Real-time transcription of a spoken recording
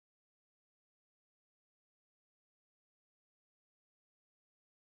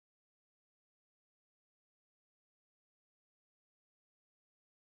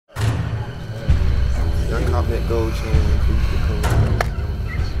gold chain and keep the color.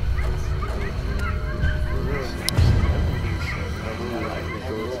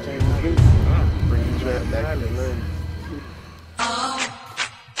 Bring you back to London.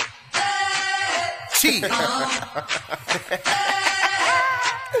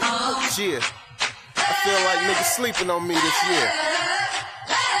 Yeah, I feel like niggas sleeping on me this year.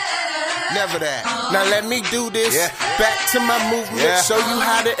 Never that. Now let me do this. Back to my movement. Show you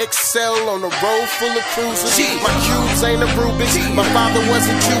how to excel on a road full of cruisers. My cubes ain't a Rubik's. My father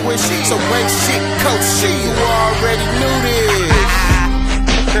wasn't Jewish, so rank shit, coach shit. You already knew this.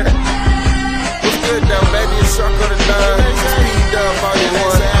 What's good though, baby? It's Sharko Tha Don. It's Volume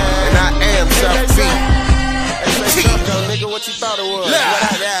One, and I am South Beat. Nigga, what you thought it was?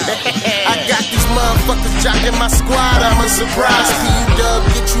 I got these motherfuckers jocking my squad. I'm a surprise. P-Dub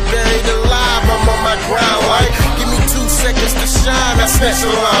get you buried alive. I'm on my ground, like give me 2 seconds to shine. I snatch the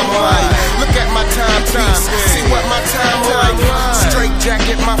limelight. Look at my timepiece. See what my time like. Straight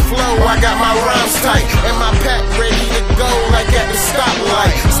jacket, my flow. I got my rhymes tight and my pack ready to go. Like at the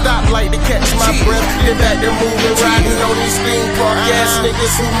stoplight. Stoplight to catch my breath. Then back to moving, riding on these theme park ass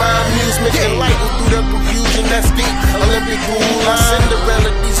niggas who my amusement enlighten through the confusion that's deep. Olympic pool, I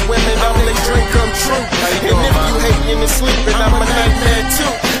Cinderella these women, I'm their dream come true. And if you hating and sleeping, I'm a nightmare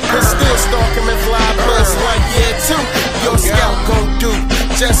too. But still stalking and fly buzz like too. Your scout gon' do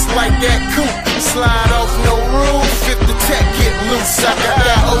just like that coupe. Slide off no roof if the tech get loose. I got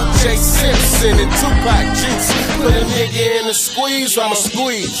that O.J. Simpson and Tupac juice. Put a nigga in a squeeze, I'ma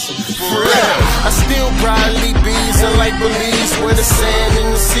squeeze. For real, I still brightly bees and like Belize where the sand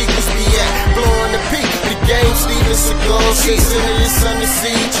and the sequels be at. Blowing the peak, the game Steven Seagal, chasing it, it's under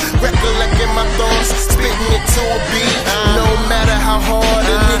siege. Recollecting my thoughts, spitting it to a beat. No matter how hard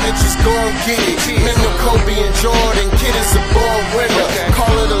a nigga just gon' get it. Mental Kobe and Jordan, kid is a born winner.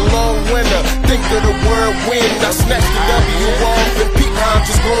 Call it a long winner, think of the word win. I snatched the W off and peep how I'm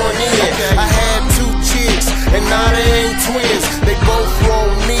just going in. I had 2 chicks and now they ain't twins. They both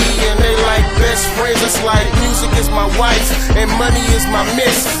want me and they like best friends. It's like music is my wife and money is my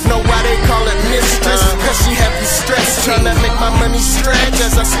miss. Know why they call it mistress? Cause she have you stressed, tryna make my money stretch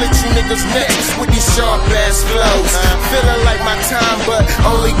as I slit you niggas necks with these sharp ass flows. Feeling like my time, but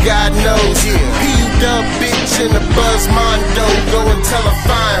only God knows. P-Dub bitch in the Buzz Mondo, go and tell a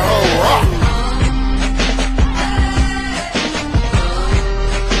fine hoe.